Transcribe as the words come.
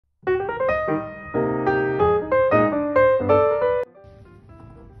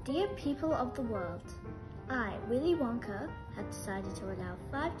people of the world, I, Willy Wonka, have decided to allow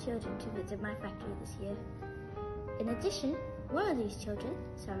 5 children to visit my factory this year. In addition, one of these children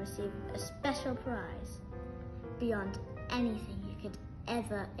shall receive a special prize beyond anything you could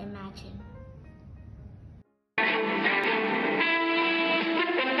ever imagine.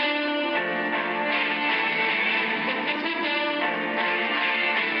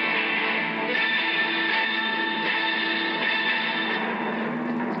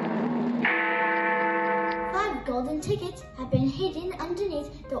 Golden tickets have been hidden underneath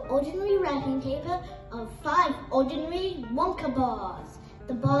the ordinary wrapping paper of 5 ordinary Wonka bars.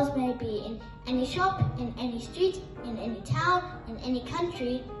 The bars may be in any shop, in any street, in any town, in any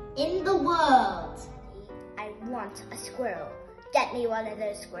country in the world. I want a squirrel. Get me one of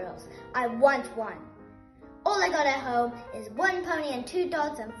those squirrels. I want one. All I got at home is 1 pony and 2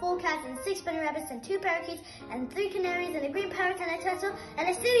 dogs and 4 cats and 6 bunny rabbits and 2 parakeets and 3 canaries and a green parrot and a turtle and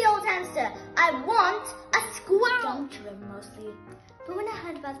a silly old hamster. I want a squirrel! Gum chewer mostly. But when I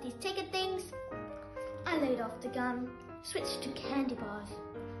heard about these ticket things, I laid off the gum, switched to candy bars.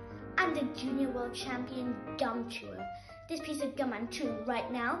 I'm the junior world champion gum chewer. This piece of gum I'm chewing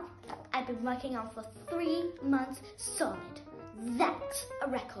right now, I've been working on for 3 months solid. That's a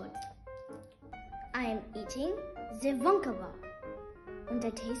record. I am eating the Wonka bar. And I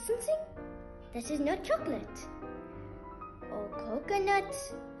taste something that is not chocolate, or coconut,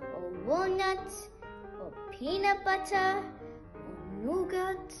 or walnut, or peanut butter, or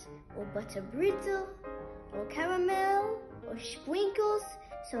nougat, or butter brittle, or caramel, or sprinkles.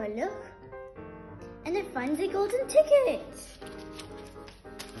 So I look, and I find the golden ticket.